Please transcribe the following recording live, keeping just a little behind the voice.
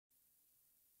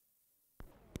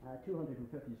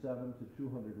$257 to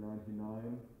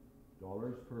 $299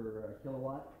 per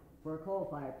kilowatt. For a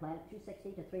coal-fired plant,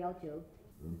 260 to 302.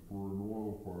 And for an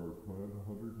oil-fired plant,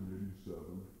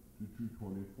 187 to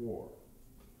 224.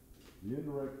 The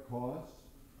indirect costs,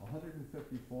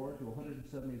 154 to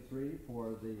 173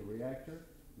 for the reactor,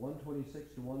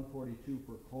 126 to 142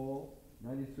 for coal,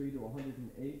 93 to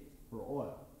 108 for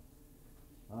oil.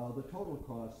 The total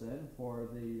cost then for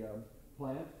the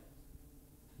plant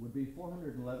would be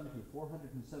 $411 to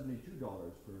 $472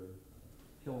 per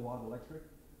kilowatt electric.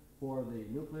 For the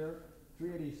nuclear,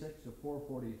 386 to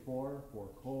 444 for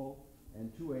coal,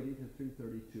 and 280 to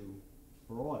 332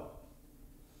 for oil.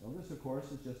 Now this, of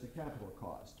course, is just a capital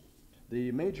cost.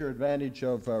 The major advantage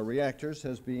of reactors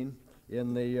has been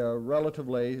in the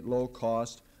relatively low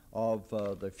cost of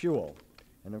the fuel.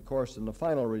 And of course, in the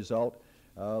final result,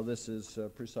 this is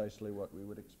precisely what we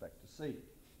would expect to see.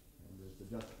 And there's the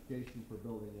justification for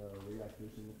building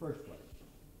reactors in the first place.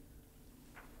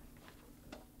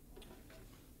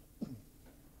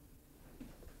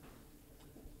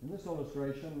 In this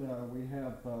illustration, we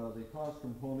have the cost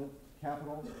component,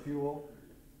 capital, fuel,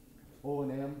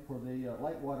 O&M. For the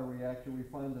light water reactor, we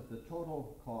find that the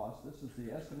total cost, this is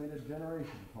the estimated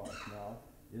generation cost now,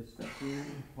 is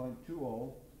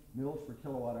 15.20 mils per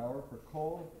kilowatt hour. For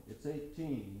coal, it's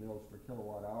 18 mils per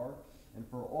kilowatt hour. And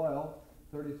for oil,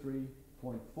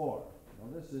 33.4. Now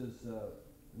this is,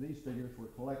 these figures were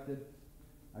collected,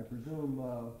 I presume,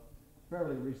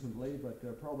 fairly recently, but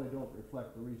probably don't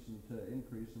reflect the recent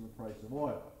increase in the price of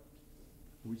oil.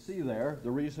 We see there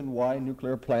the reason why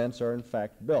nuclear plants are in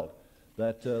fact built,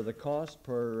 that the cost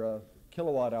per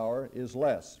kilowatt hour is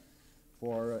less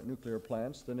for nuclear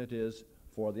plants than it is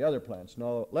for the other plants.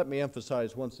 Now, let me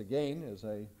emphasize once again, as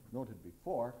I noted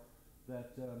before,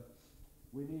 that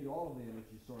we need all of the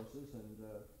energy sources, and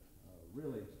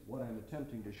really what I'm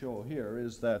attempting to show here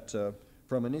is that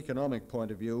from an economic point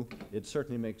of view, it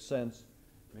certainly makes sense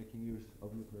making use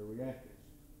of nuclear reactors.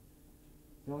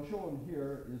 Now shown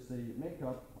here is the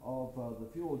makeup of the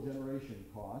fuel generation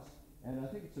cost, and I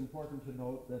think it's important to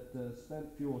note that spent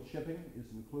fuel shipping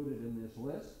is included in this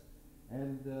list,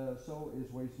 and so is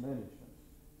waste management,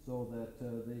 so that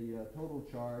the total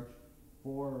charge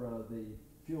for the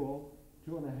fuel,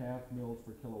 2.5 mils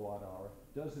per kilowatt hour,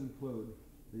 does include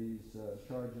these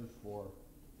charges for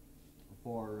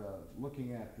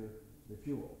looking after the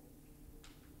fuel.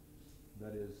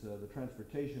 That is the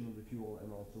transportation of the fuel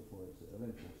and also for its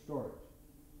eventual storage.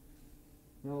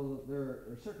 Now, there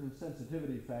are certain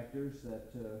sensitivity factors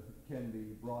that can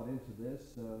be brought into this.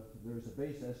 There's a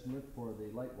base estimate for the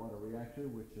light water reactor,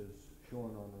 which is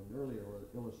shown on an earlier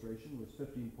illustration, was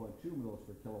 15.2 mils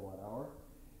per kilowatt hour.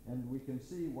 And we can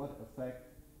see what effect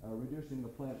reducing the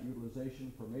plant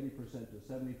utilization from 80% to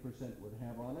 70% would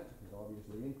have on it. It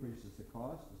obviously increases the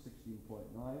cost to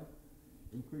 16.9.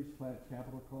 Increased plant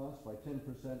capital cost by 10%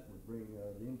 would bring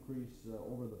the increase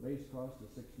over the base cost to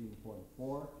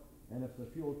 16.4. And if the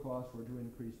fuel cost were to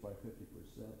increase by 50%,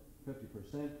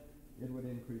 it would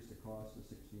increase the cost to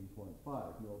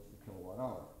 16.5 mils per kilowatt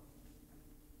hour.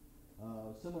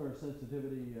 Similar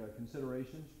sensitivity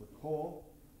considerations for coal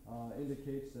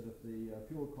indicates that if the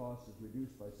fuel cost is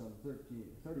reduced by some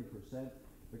 30%,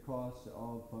 the cost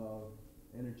of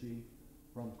energy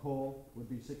from coal would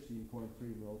be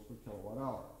 16.3 mils per kilowatt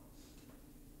hour.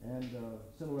 And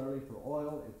similarly for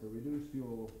oil, if the reduced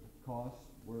fuel costs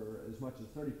were as much as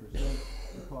 30%,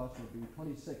 the cost would be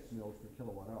 26 mils per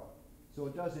kilowatt hour. So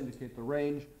it does indicate the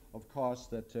range of costs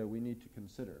that we need to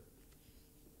consider.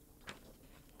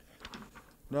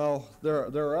 Now,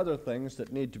 there are other things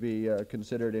that need to be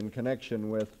considered in connection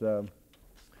with the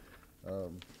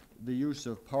use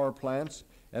of power plants,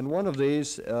 and one of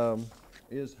these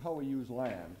is how we use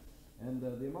land. And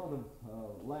the amount of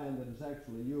land that is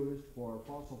actually used for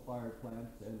fossil-fired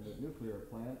plants and nuclear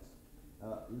plants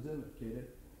is indicated.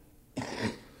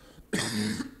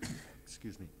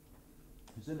 Excuse me.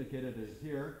 Is indicated as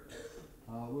here.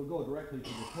 We'll go directly to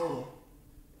the total.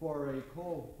 For a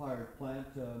coal-fired plant,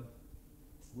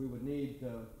 we would need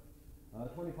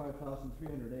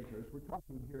 25,300 acres. We're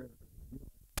talking here.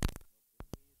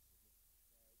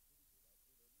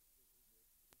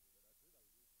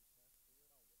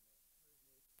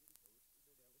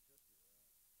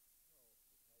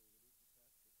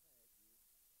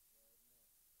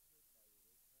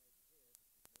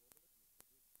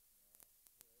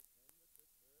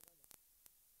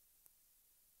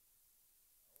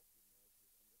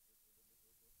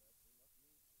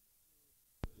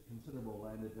 Considerable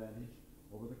land advantage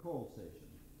over the coal station.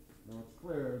 Now it's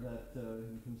clear that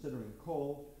in considering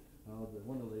coal,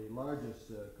 one of the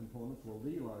largest components, well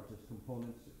the largest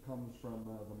components, comes from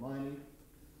the mining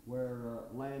where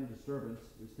land disturbance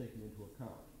is taken into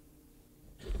account.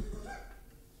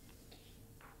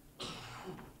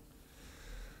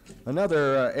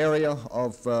 Another area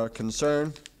of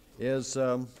concern is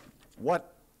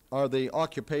what are the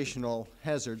occupational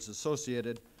hazards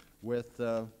associated with,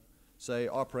 say,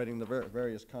 operating the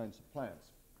various kinds of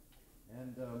plants.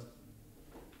 And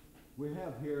we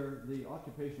have here the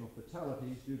occupational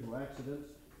fatalities due to accidents,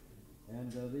 and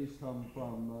these come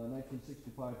from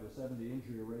 1965 to 70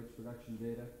 injury rates, production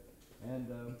data.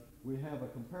 And we have a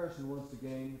comparison once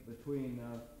again between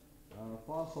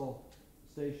fossil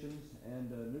stations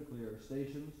and nuclear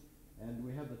stations, and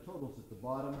we have the totals at the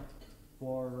bottom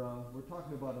for, we're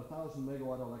talking about a 1,000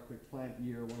 megawatt electric plant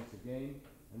year once again,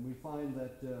 and we find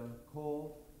that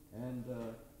coal and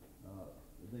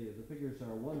the figures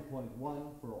are 1.1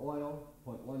 for oil,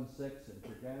 0.16, and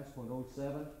for gas,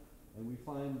 0.07, and we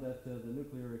find that the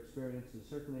nuclear experience is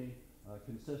certainly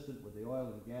consistent with the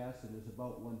oil and gas and is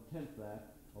about 1/10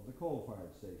 that of the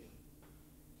coal-fired station.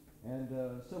 And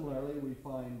similarly, we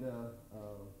find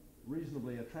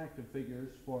reasonably attractive figures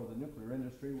for the nuclear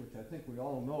industry, which I think we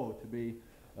all know to be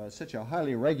such a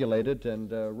highly regulated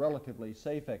and relatively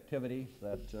safe activity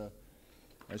that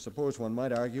I suppose one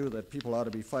might argue that people ought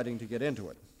to be fighting to get into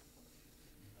it.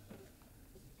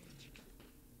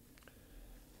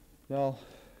 Now,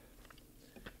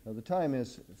 the time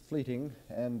is fleeting,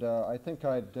 and I think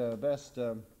I'd best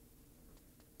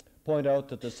point out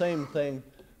that the same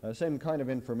kind of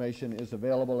information is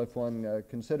available if one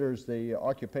considers the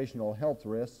occupational health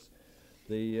risks.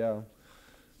 The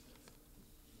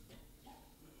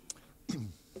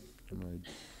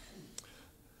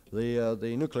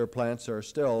the nuclear plants are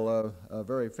still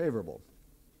very favorable.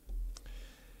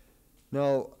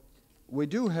 Now, we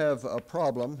do have a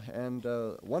problem, and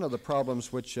one of the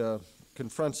problems which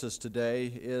confronts us today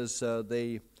is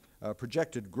the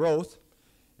projected growth.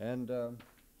 And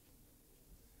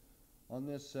on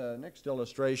this next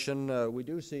illustration, we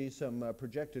do see some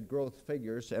projected growth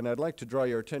figures, and I'd like to draw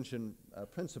your attention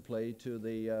principally to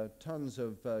the tons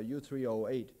of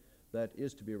U3O8 that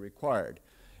is to be required.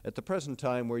 At the present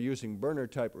time, we're using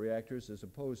burner-type reactors as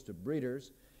opposed to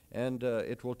breeders, and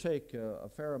it will take a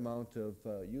fair amount of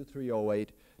U3O8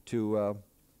 to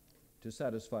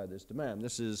satisfy this demand.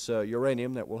 This is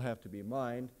uranium that will have to be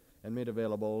mined and made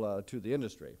available to the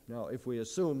industry. Now, if we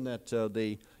assume that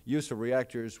the use of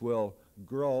reactors will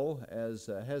grow as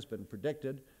has been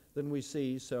predicted, then we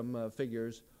see some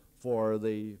figures for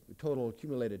the total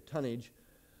accumulated tonnage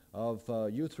of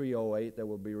U3O8 that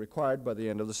will be required by the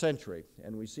end of the century.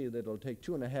 And we see that it'll take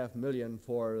 2.5 million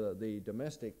for the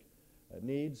domestic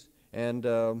needs and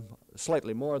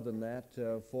slightly more than that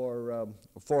for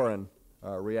foreign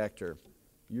reactor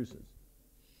uses.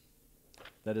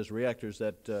 That is, reactors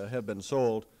that have been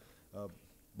sold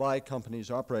by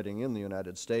companies operating in the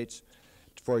United States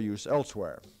for use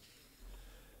elsewhere.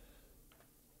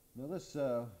 Now, this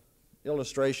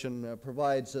illustration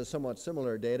provides somewhat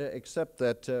similar data, except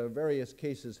that various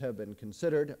cases have been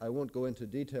considered. I won't go into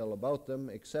detail about them,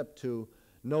 except to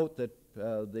note that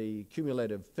the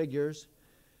cumulative figures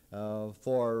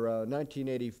for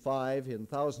 1985 in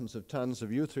thousands of tons of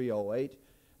U3O8,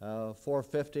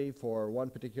 450 for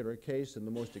one particular case, and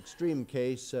the most extreme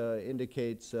case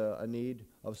indicates a need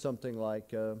of something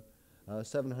like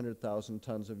 700,000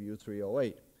 tons of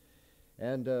U3O8.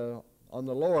 And on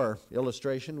the lower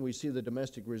illustration, we see the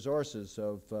domestic resources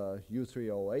of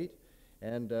U3O8,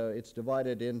 and it's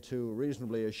divided into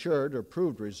reasonably assured or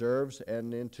proved reserves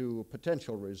and into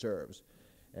potential reserves.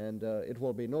 And it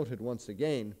will be noted once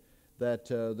again that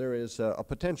there is a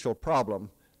potential problem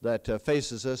that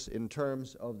faces us in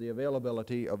terms of the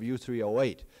availability of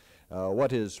U3O8.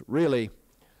 What is really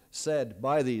said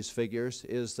by these figures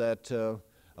is that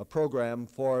a program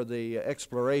for the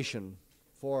exploration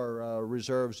for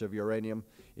reserves of uranium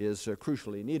is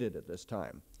crucially needed at this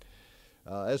time.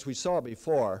 As we saw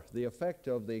before, the effect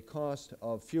of the cost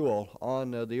of fuel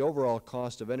on the overall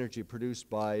cost of energy produced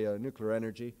by nuclear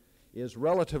energy is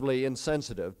relatively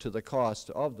insensitive to the cost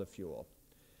of the fuel.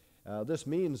 This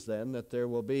means then that there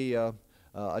will be a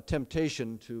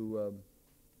temptation to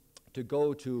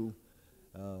go to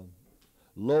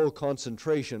low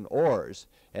concentration ores,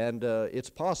 and it's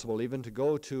possible even to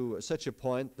go to such a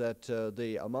point that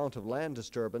the amount of land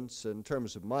disturbance in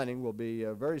terms of mining will be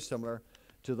very similar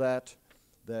to that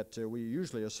we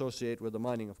usually associate with the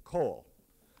mining of coal,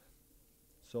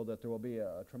 so that there will be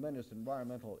a tremendous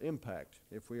environmental impact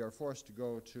if we are forced to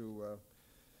go to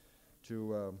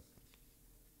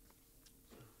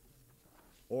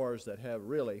ores that have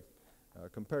really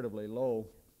comparatively low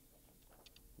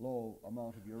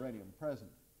amount of uranium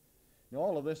present. Now,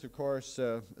 all of this, of course,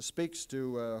 speaks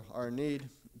to our need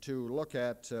to look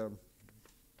at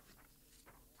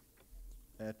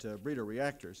breeder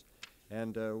reactors.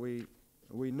 And we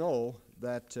know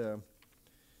that,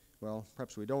 well,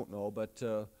 perhaps we don't know, but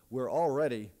we're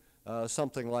already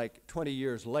something like 20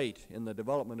 years late in the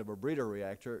development of a breeder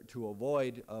reactor to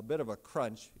avoid a bit of a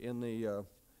crunch in the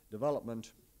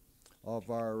development of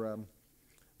our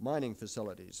mining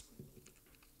facilities.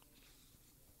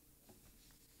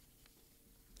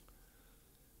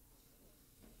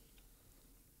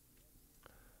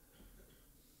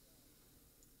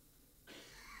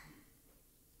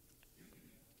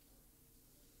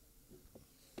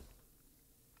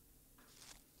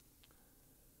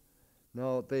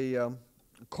 Now, the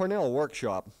Cornell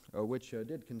workshop, which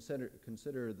did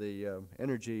consider the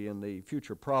energy and the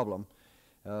future problem,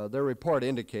 their report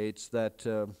indicates that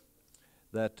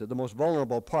the most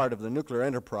vulnerable part of the nuclear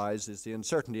enterprise is the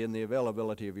uncertainty in the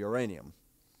availability of uranium.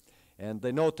 And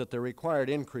they note that the required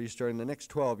increase during the next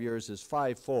 12 years is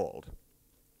 5-fold.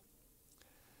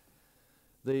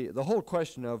 The whole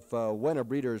question of when a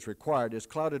breeder is required is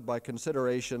clouded by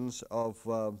considerations of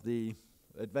the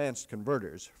advanced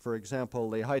converters. For example,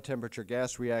 the high-temperature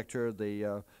gas reactor,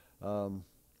 the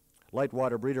light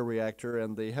water breeder reactor,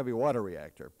 and the heavy water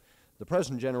reactor. The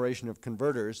present generation of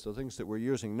converters, the things that we're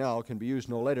using now, can be used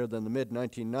no later than the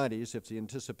mid-1990s if the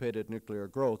anticipated nuclear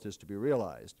growth is to be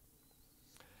realized.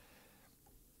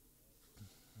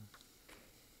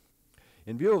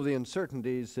 In view of the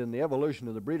uncertainties in the evolution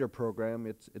of the breeder program,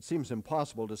 it seems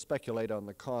impossible to speculate on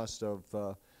the cost of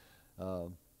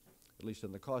at least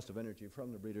in the cost of energy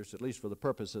from the breeders, at least for the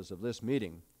purposes of this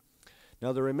meeting.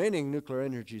 Now, the remaining nuclear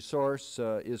energy source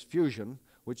is fusion,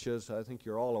 which, as I think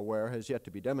you're all aware, has yet to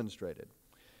be demonstrated.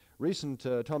 Recent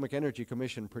Atomic Energy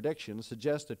Commission predictions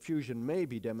suggest that fusion may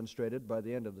be demonstrated by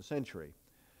the end of the century.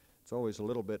 It's always a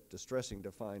little bit distressing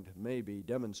to find may be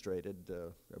demonstrated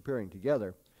appearing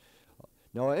together.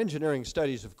 Now, engineering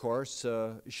studies, of course,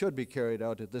 should be carried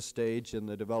out at this stage in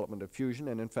the development of fusion,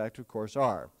 and in fact, of course,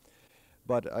 are.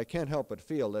 But I can't help but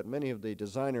feel that many of the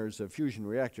designers of fusion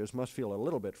reactors must feel a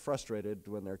little bit frustrated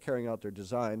when they're carrying out their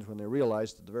designs, when they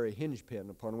realize that the very hinge pin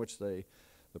upon which the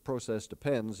process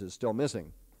depends is still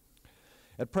missing.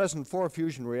 At present, 4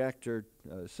 fusion reactor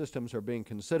systems are being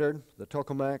considered: the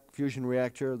tokamak fusion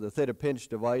reactor, the theta pinch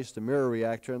device, the mirror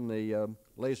reactor, and the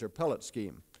laser pellet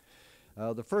scheme.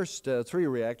 The first 3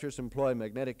 reactors employ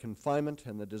magnetic confinement,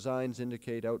 and the designs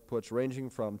indicate outputs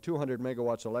ranging from 200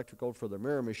 megawatts electrical for the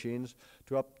mirror machines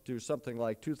to up to something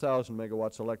like 2,000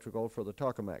 megawatts electrical for the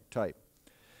tokamak type.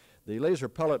 The laser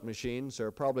pellet machines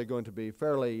are probably going to be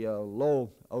fairly low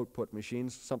output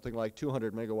machines, something like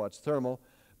 200 megawatts thermal,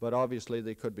 but obviously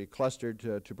they could be clustered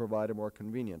to provide a more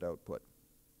convenient output.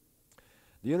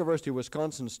 The University of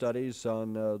Wisconsin studies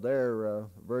on their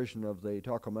version of the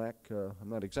tokamak, I'm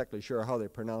not exactly sure how they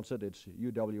pronounce it, it's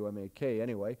UWMAK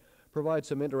anyway, provide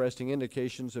some interesting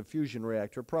indications of fusion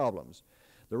reactor problems.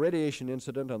 The radiation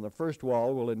incident on the first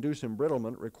wall will induce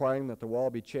embrittlement, requiring that the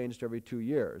wall be changed every 2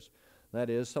 years.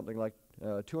 That is, something like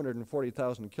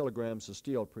 240,000 kilograms of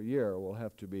steel per year will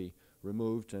have to be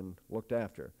removed and looked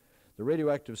after. The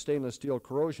radioactive stainless steel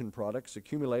corrosion products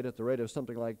accumulate at the rate of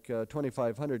something like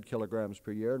 2,500 kilograms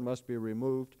per year and must be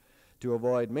removed to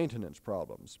avoid maintenance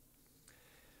problems.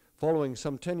 Following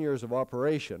some 10 years of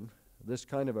operation, this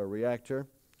kind of a reactor,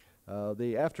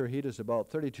 the afterheat is about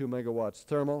 32 megawatts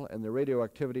thermal, and the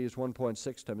radioactivity is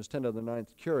 1.6 times 10 to the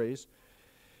 9th curies.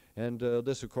 And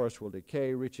this, of course, will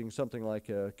decay, reaching something like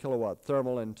a kilowatt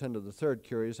thermal and 10 to the 3rd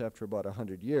curies after about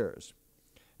 100 years.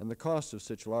 And the cost of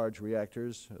such large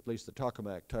reactors, at least the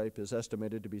tokamak type, is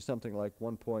estimated to be something like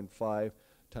 1.5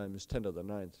 times 10 to the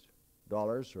 9th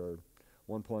dollars, or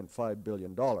 $1.5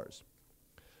 billion.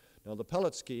 Now, the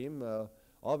pellet scheme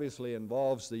obviously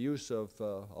involves the use of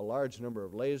a large number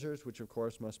of lasers, which of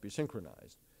course must be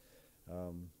synchronized.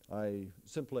 I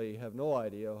simply have no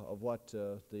idea of what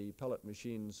the pellet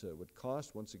machines would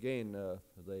cost. Once again,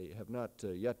 they have not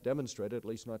yet demonstrated, at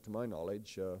least not to my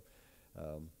knowledge,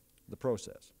 the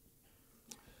process.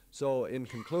 So in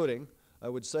concluding, I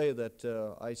would say that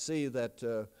I see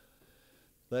that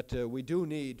we do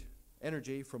need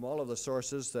energy from all of the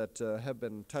sources that have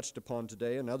been touched upon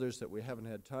today and others that we haven't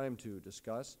had time to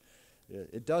discuss.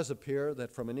 It does appear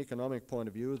that from an economic point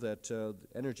of view that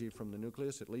energy from the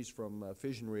nucleus, at least from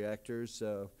fission reactors,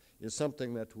 is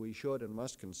something that we should and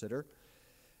must consider.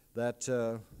 That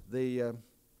the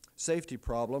safety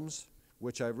problems,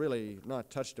 which I've really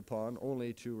not touched upon,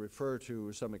 only to refer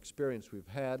to some experience we've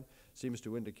had, seems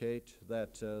to indicate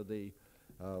that the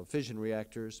fission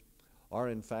reactors are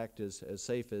in fact as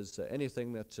safe as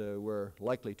anything that we're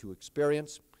likely to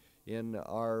experience. in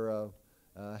our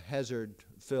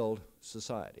hazard-filled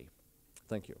society.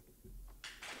 Thank you.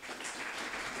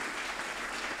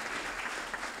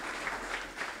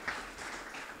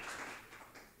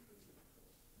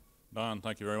 Don,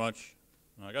 thank you very much.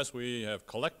 I guess we have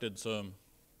collected some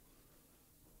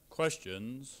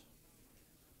questions,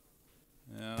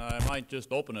 and I might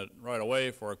just open it right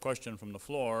away for a question from the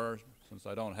floor, since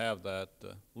I don't have that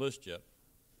list yet.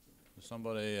 Does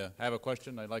somebody have a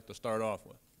question they'd like to start off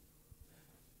with?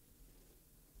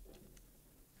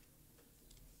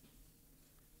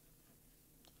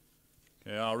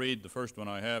 Okay, I'll read the first one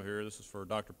I have here. This is for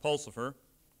Dr. Pulsifer.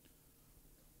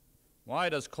 Why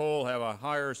does coal have a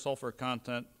higher sulfur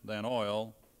content than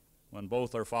oil when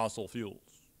both are fossil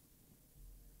fuels?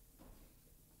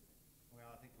 Well,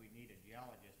 I think we need a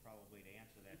geologist probably to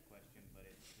answer that question, but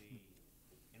it's the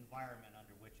environment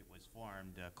under which it was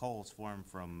formed. Coal is formed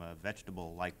from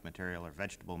vegetable-like material or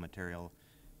vegetable material,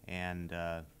 and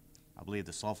I believe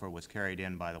the sulfur was carried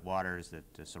in by the waters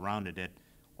that surrounded it.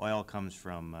 Oil comes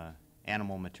from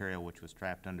animal material which was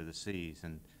trapped under the seas,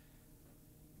 and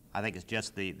I think it's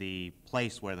just the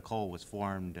place where the coal was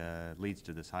formed leads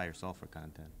to this higher sulfur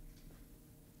content.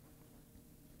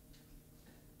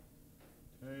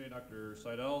 Hey, Dr.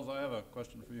 Sidles, I have a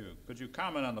question for you. Could you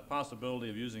comment on the possibility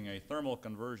of using a thermal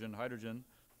conversion hydrogen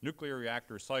nuclear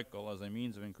reactor cycle as a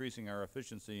means of increasing our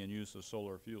efficiency in use of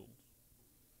solar fuels?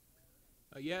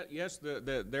 Yes,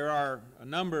 there are a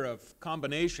number of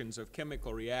combinations of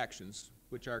chemical reactions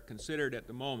which are considered at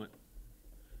the moment,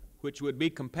 which would be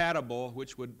compatible,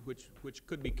 which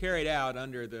could be carried out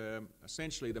under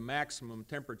essentially the maximum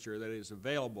temperature that is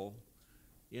available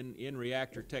in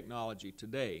reactor technology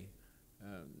today.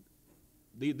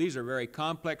 These are very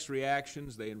complex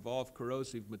reactions. They involve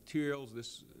corrosive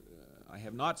materials. I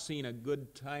have not seen a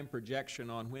good time projection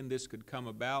on when this could come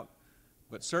about,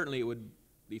 but certainly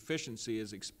the efficiency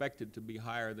is expected to be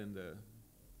higher than the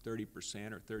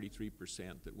 30% or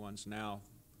 33% that one's now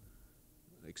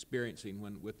experiencing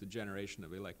with the generation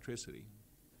of electricity.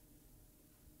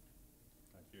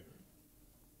 Thank you.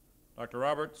 Dr.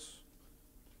 Roberts,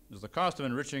 is the cost of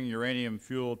enriching uranium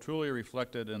fuel truly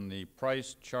reflected in the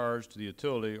price charged to the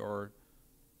utility or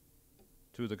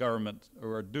to the government,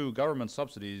 or do government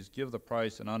subsidies give the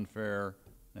price an unfair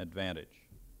advantage?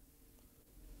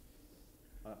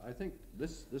 I think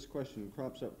this question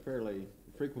crops up fairly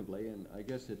frequently, and I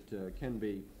guess it can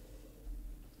be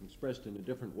expressed in a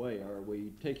different way. Are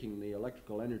we taking the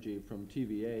electrical energy from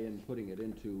TVA and putting it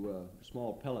into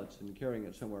small pellets and carrying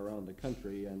it somewhere around the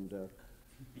country and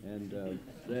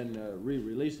then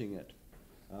re-releasing it?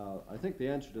 I think the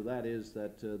answer to that is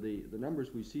that the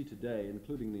numbers we see today,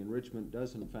 including the enrichment,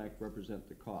 does in fact represent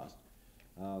the cost.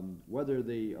 Whether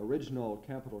the original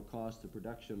capital cost, the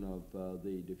production of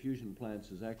the diffusion plants,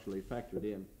 is actually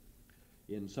factored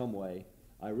in some way,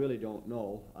 I really don't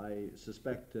know. I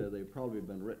suspect they've probably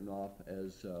been written off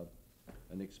as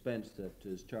an expense that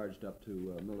is charged up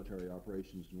to military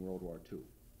operations in World War II.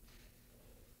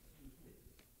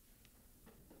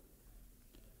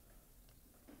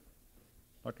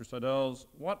 Dr. Sidles,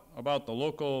 what about the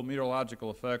local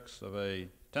meteorological effects of a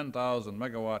 10,000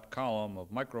 megawatt column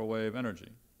of microwave energy?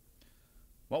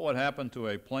 What would happen to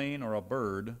a plane or a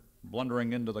bird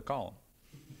blundering into the column?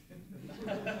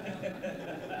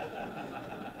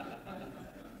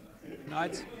 No,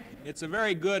 it's a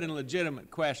very good and legitimate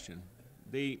question.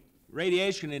 The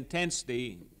radiation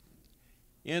intensity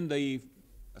in the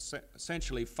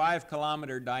essentially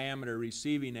 5-kilometer diameter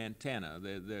receiving antenna,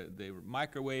 the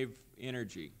microwave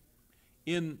energy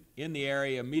in the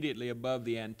area immediately above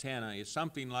the antenna is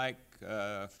something like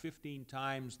 15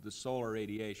 times the solar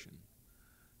radiation.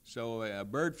 So a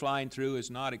bird flying through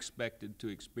is not expected to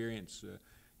experience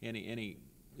any,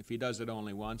 if he does it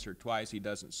only once or twice, he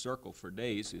doesn't circle for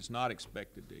days, is not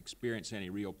expected to experience any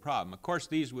real problem. Of course,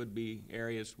 these would be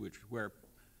areas where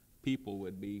people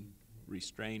would be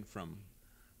restrained from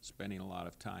spending a lot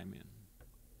of time in.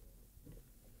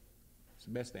 It's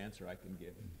the best answer I can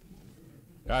give.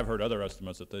 I've heard other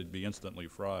estimates that they'd be instantly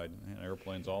fried, and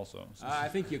airplanes also. I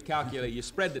think you calculate, you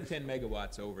spread the 10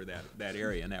 megawatts over that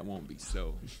area, and that won't be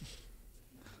so.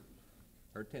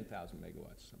 Or 10,000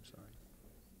 megawatts, I'm sorry.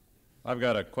 I've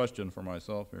got a question for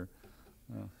myself here.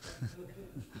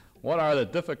 What are the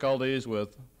difficulties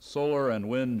with solar and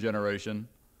wind generation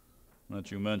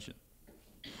that you mentioned?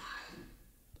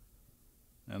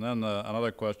 And then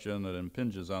another question that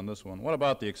impinges on this one. What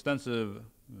about the extensive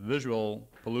visual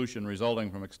pollution resulting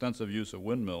from extensive use of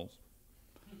windmills?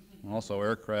 And also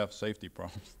aircraft safety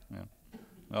problems. Yeah.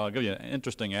 Well, I'll give you an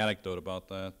interesting anecdote about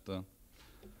that.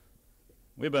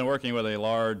 We've been working with a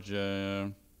large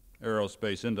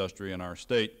aerospace industry in our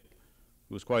state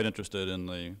who was quite interested in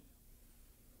the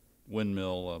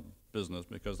windmill business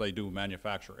because they do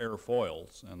manufacture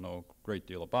airfoils and know a great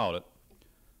deal about it.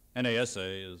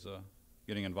 NASA is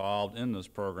getting involved in this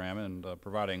program and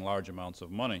providing large amounts of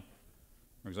money.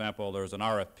 For example, there's an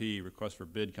RFP, request for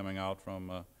bid, coming out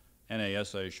from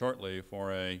NASA shortly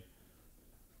for a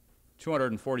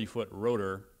 240-foot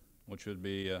rotor, which would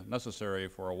be necessary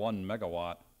for a 1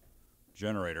 megawatt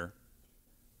generator.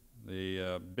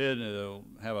 The bid will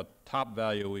have a top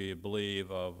value, we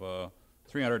believe, of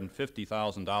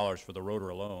 $350,000 for the rotor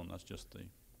alone. That's just the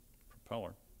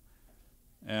propeller.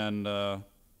 And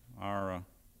our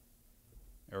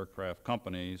aircraft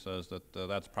company says that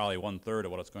that's probably 1/3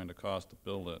 of what it's going to cost to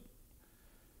build it.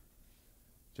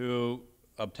 To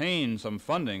obtain some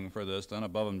funding for this, then,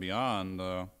 above and beyond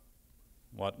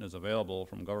what is available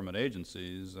from government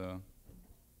agencies,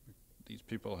 these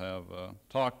people have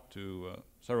talked to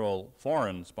several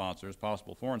foreign sponsors,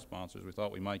 possible foreign sponsors. We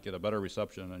thought we might get a better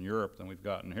reception in Europe than we've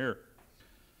gotten here.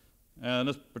 And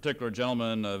this particular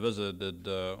gentleman visited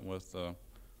with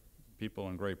people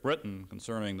in Great Britain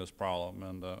concerning this problem,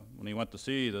 and when he went to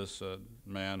see this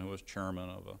man who was chairman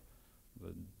of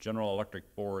the General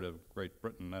Electric Board of Great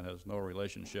Britain, that has no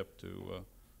relationship to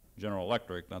General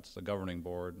Electric, that's the governing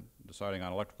board deciding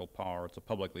on electrical power. It's a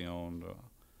publicly owned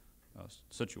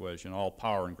situation. All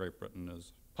power in Great Britain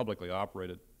is publicly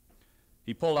operated.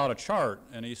 He pulled out a chart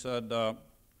and he said,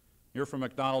 "You're from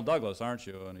McDonnell Douglas, aren't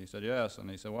you?" And he said, "Yes." And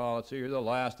he said, "Well, let's see, you're the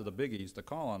last of the biggies to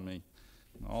call on me.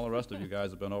 All the rest of you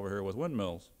guys have been over here with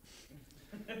windmills."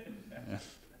 Yeah.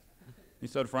 He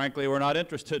said, "Frankly, we're not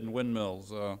interested in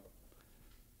windmills.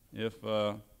 If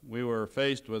we were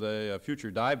faced with a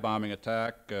future dive bombing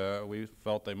attack, we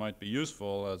felt they might be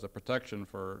useful as a protection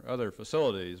for other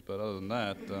facilities, but other than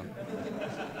that,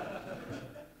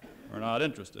 we're not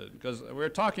interested." Because we're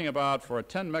talking about, for a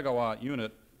 10 megawatt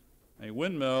unit, a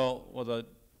windmill with a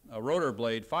rotor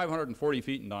blade 540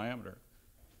 feet in diameter.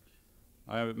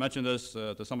 I mentioned this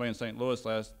to somebody in St. Louis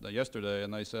yesterday,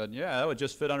 and they said, "Yeah, that would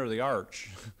just fit under the arch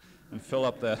and fill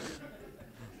up that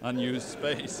unused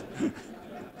space."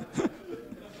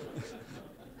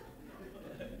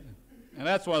 And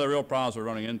that's one of the real problems we're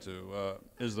running into,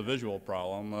 is the visual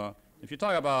problem. If you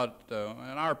talk about,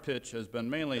 and our pitch has been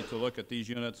mainly to look at these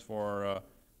units for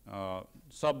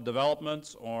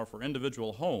subdevelopments or for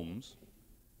individual homes.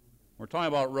 We're talking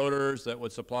about rotors that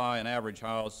would supply an average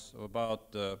house of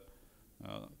about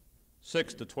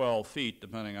 6 to 12 feet,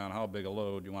 depending on how big a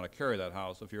load you want to carry that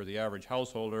house. If you're the average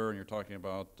householder and you're talking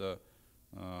about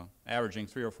averaging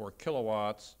 3 or 4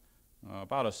 kilowatts,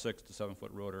 about a 6 to 7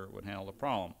 foot rotor would handle the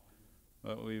problem.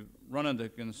 But we've run into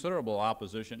considerable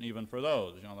opposition even for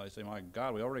those. You know, they say, "My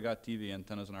God, we already got TV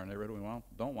antennas in our neighborhood. We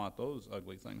don't want those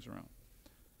ugly things around."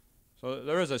 So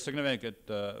there is a significant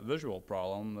visual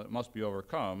problem that must be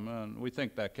overcome, and we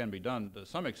think that can be done to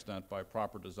some extent by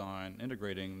proper design,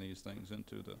 integrating these things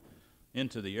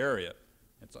into the area.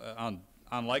 It's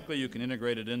unlikely you can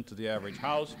integrate it into the average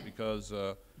house because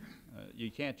you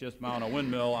can't just mount a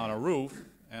windmill on a roof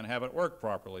and have it work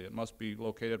properly. It must be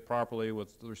located properly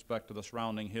with respect to the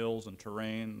surrounding hills and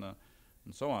terrain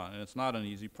and so on, and it's not an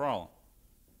easy problem.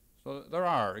 So there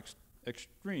are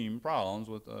extreme problems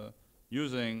with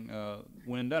using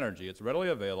wind energy. It's readily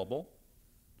available,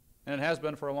 and it has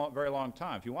been for a very long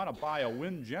time. If you want to buy a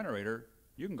wind generator,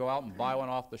 you can go out and buy one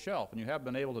off the shelf, and you have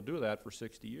been able to do that for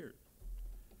 60 years.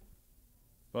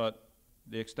 But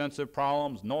the extensive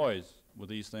problems, noise with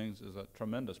these things is a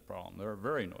tremendous problem. They're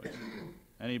very noisy.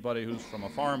 Anybody who's from a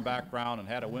farm background and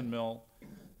had a windmill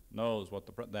knows what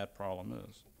that problem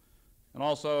is. And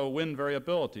also, wind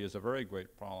variability is a very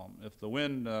great problem. If the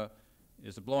wind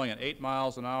is blowing at 8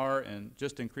 miles an hour and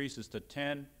just increases to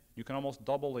 10, you can almost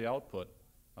double the output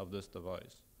of this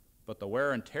device. But the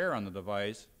wear and tear on the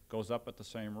device goes up at the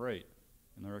same rate,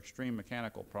 and there are extreme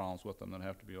mechanical problems with them that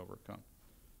have to be overcome.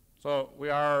 So we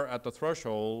are at the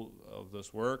threshold of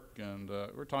this work, and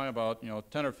we're talking about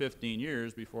 10 or 15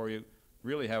 years before you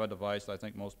really have a device that I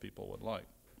think most people would like.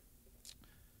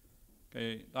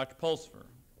 Okay, Dr. Pulsifer,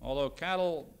 although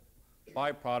cattle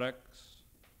byproducts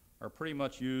are pretty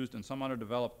much used in some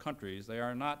underdeveloped countries, they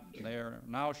are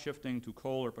now shifting to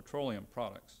coal or petroleum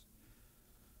products.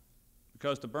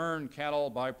 Because to burn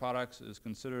cattle byproducts is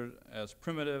considered as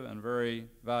primitive and very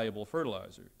valuable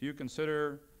fertilizer. Do you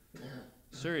consider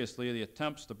seriously the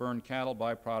attempts to burn cattle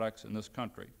byproducts in this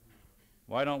country?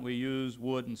 Why don't we use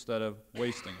wood instead of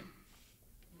wasting it?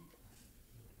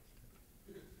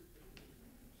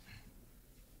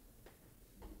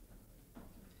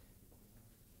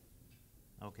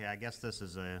 Okay, I guess this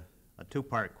is a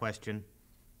two-part question.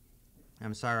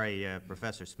 I'm sorry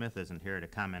Professor Smith isn't here to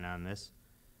comment on this.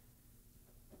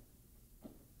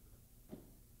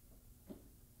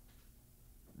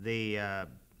 The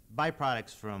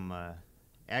byproducts from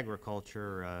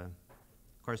agriculture,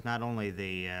 of course, not only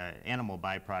the animal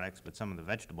byproducts, but some of the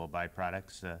vegetable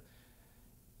byproducts,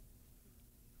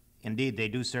 indeed, they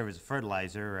do serve as a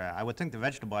fertilizer. I would think the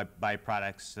vegetable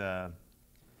byproducts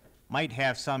might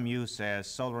have some use as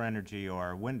solar energy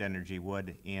or wind energy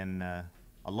would in a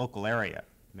local area,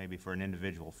 maybe for an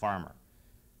individual farmer.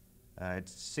 It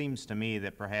seems to me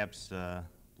that perhaps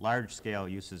large-scale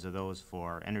uses of those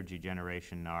for energy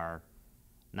generation are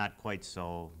not quite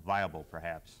so viable,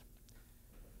 perhaps.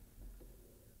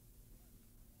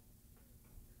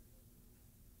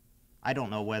 I don't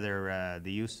know whether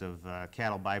the use of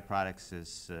cattle byproducts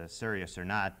is serious or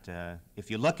not.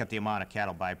 If you look at the amount of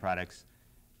cattle byproducts,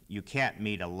 you can't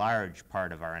meet a large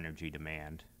part of our energy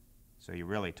demand. So you're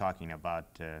really talking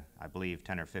about, I believe,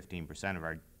 10 or 15% of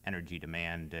our energy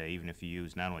demand, even if you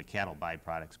use not only cattle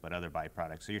byproducts but other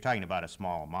byproducts. So you're talking about a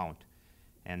small amount.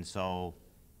 And so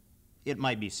it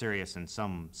might be serious in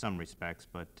some respects,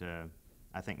 but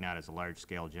I think not as a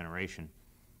large-scale generation.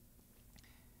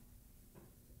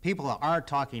 People are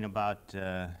talking about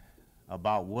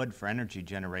wood for energy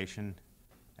generation.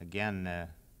 Again,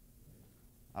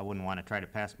 I wouldn't want to try to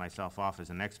pass myself off as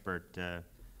an expert.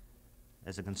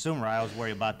 As a consumer, I always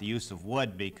worry about the use of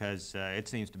wood because it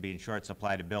seems to be in short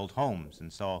supply to build homes.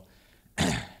 And so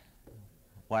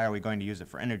why are we going to use it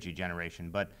for energy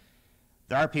generation? But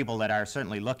there are people that are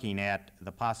certainly looking at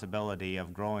the possibility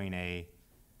of growing a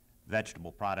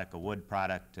vegetable product, a wood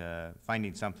product,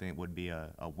 finding something that would be a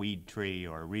weed tree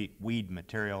or weed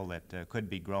material that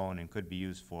could be grown and could be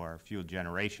used for fuel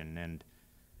generation. And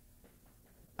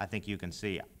I think you can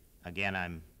see, again,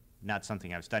 I'm not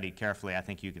something I've studied carefully. I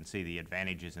think you can see the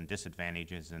advantages and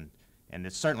disadvantages, and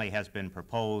it certainly has been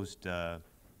proposed.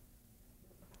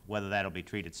 Whether that'll be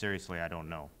treated seriously, I don't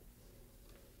know.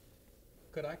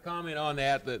 Could I comment on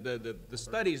that? The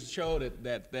studies show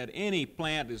that any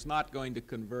plant is not going to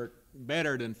convert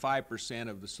better than 5%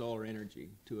 of the solar energy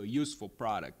to a useful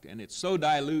product, and it's so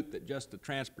dilute that just the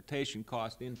transportation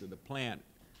cost into the plant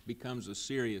becomes a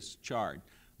serious charge.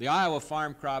 The Iowa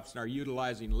farm crops are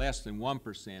utilizing less than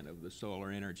 1% of the solar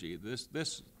energy.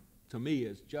 This, to me,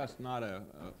 is just not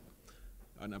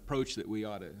an approach that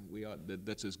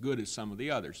that's as good as some of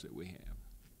the others that we have.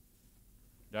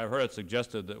 I've heard it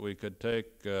suggested that we could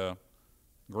take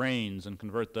grains and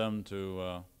convert them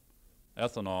to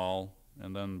ethanol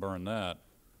and then burn that.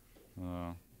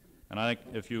 And I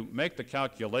think if you make the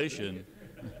calculation,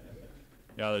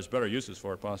 yeah, there's better uses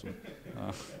for it possibly.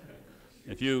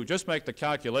 If you just make the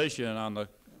calculation on the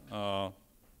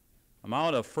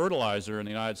amount of fertilizer in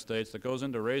the United States that goes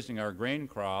into raising our grain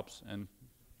crops and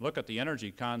look at the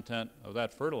energy content of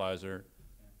that fertilizer,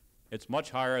 it's much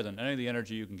higher than any of the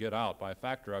energy you can get out by a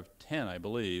factor of 10, I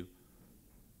believe,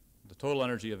 the total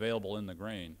energy available in the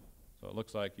grain. So it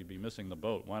looks like you'd be missing the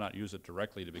boat. Why not use it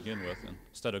directly to begin with, and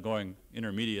instead of going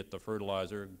intermediate to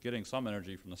fertilizer, getting some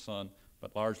energy from the sun,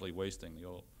 but largely wasting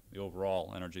the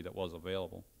overall energy that was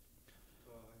available.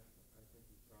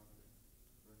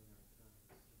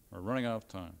 We're running out of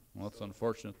time. Well, that's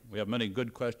unfortunate. We have many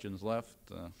good questions left.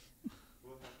 We'll have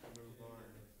to move on.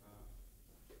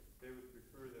 They would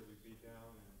prefer that we be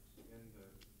down in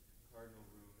the Cardinal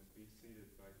room and be seated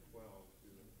by 12 to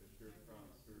assure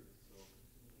prompt service. So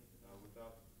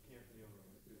without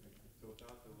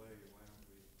delay, why don't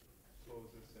we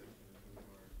close this session and move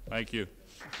on? Thank you.